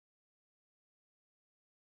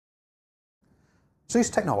Zeus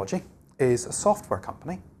Technology is a software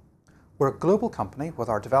company. We're a global company with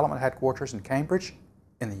our development headquarters in Cambridge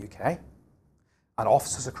in the UK and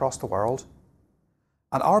offices across the world.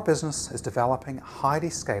 And our business is developing highly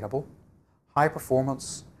scalable, high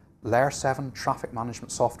performance, Layer 7 traffic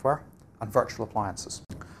management software and virtual appliances.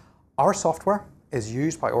 Our software is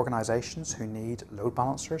used by organizations who need load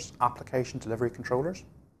balancers, application delivery controllers.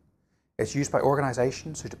 It's used by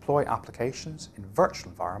organizations who deploy applications in virtual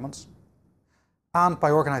environments and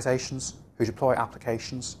by organizations who deploy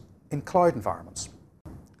applications in cloud environments.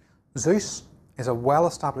 Zeus is a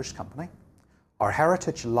well-established company. Our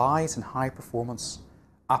heritage lies in high-performance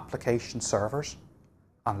application servers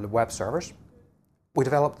and web servers. We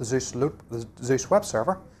developed the Zeus web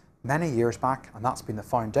server many years back, and that's been the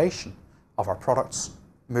foundation of our products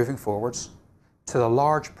moving forwards to the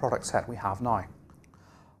large product set we have now.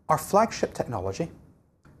 Our flagship technology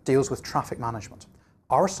deals with traffic management.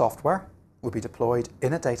 Our software will be deployed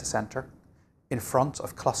in a data center in front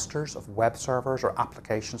of clusters of web servers or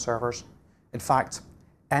application servers. In fact,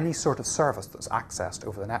 any sort of service that's accessed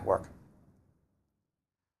over the network.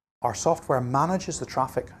 Our software manages the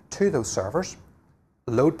traffic to those servers,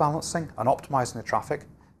 load balancing and optimizing the traffic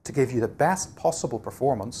to give you the best possible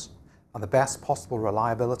performance and the best possible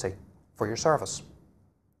reliability for your service.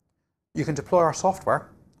 You can deploy our software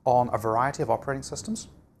on a variety of operating systems,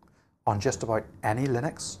 on just about any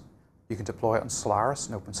Linux. You can deploy it on Solaris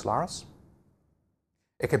and OpenSolaris.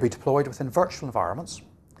 It can be deployed within virtual environments.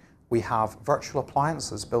 We have virtual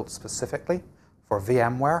appliances built specifically for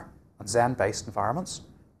VMware and Xen-based environments,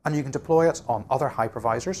 and you can deploy it on other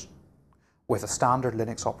hypervisors with a standard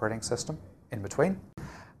Linux operating system in between.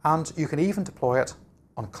 And you can even deploy it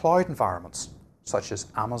on cloud environments, such as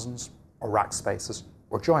Amazon's or Rackspace's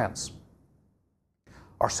or Joyent's.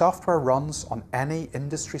 Our software runs on any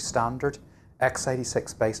industry standard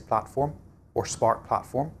x86-based platform or Spark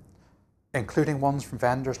platform, including ones from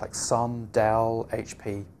vendors like Sun, Dell,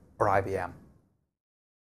 HP, or IBM.